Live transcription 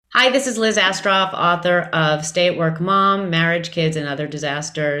Hi, this is Liz Astrof, author of Stay at Work Mom, Marriage, Kids, and Other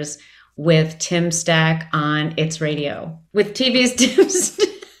Disasters with Tim Stack on It's Radio. With TV's Tim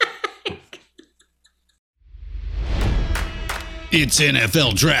Stack. It's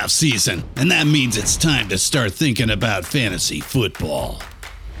NFL draft season, and that means it's time to start thinking about fantasy football.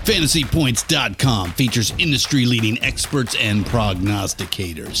 FantasyPoints.com features industry-leading experts and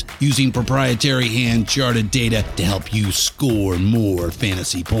prognosticators using proprietary hand-charted data to help you score more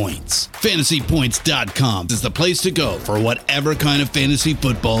fantasy points. FantasyPoints.com is the place to go for whatever kind of fantasy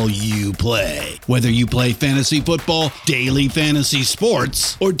football you play. Whether you play fantasy football, daily fantasy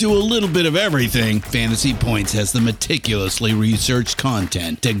sports, or do a little bit of everything, Fantasy Points has the meticulously researched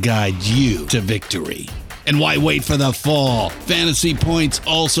content to guide you to victory. And why wait for the fall? Fantasy Points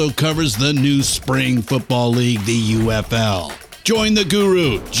also covers the new spring football league, the UFL. Join the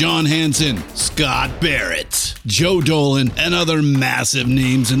guru, John Hansen, Scott Barrett, Joe Dolan, and other massive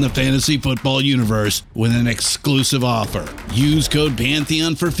names in the fantasy football universe with an exclusive offer. Use code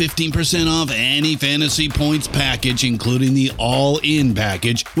Pantheon for 15% off any Fantasy Points package, including the all-in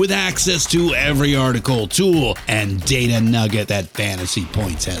package, with access to every article, tool, and data nugget that Fantasy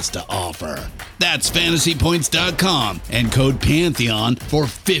Points has to offer. That's FantasyPoints.com and code Pantheon for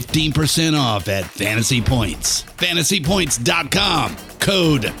 15% off at Fantasy Points. FantasyPoints.com,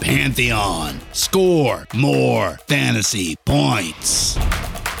 code Pantheon. Score more fantasy points.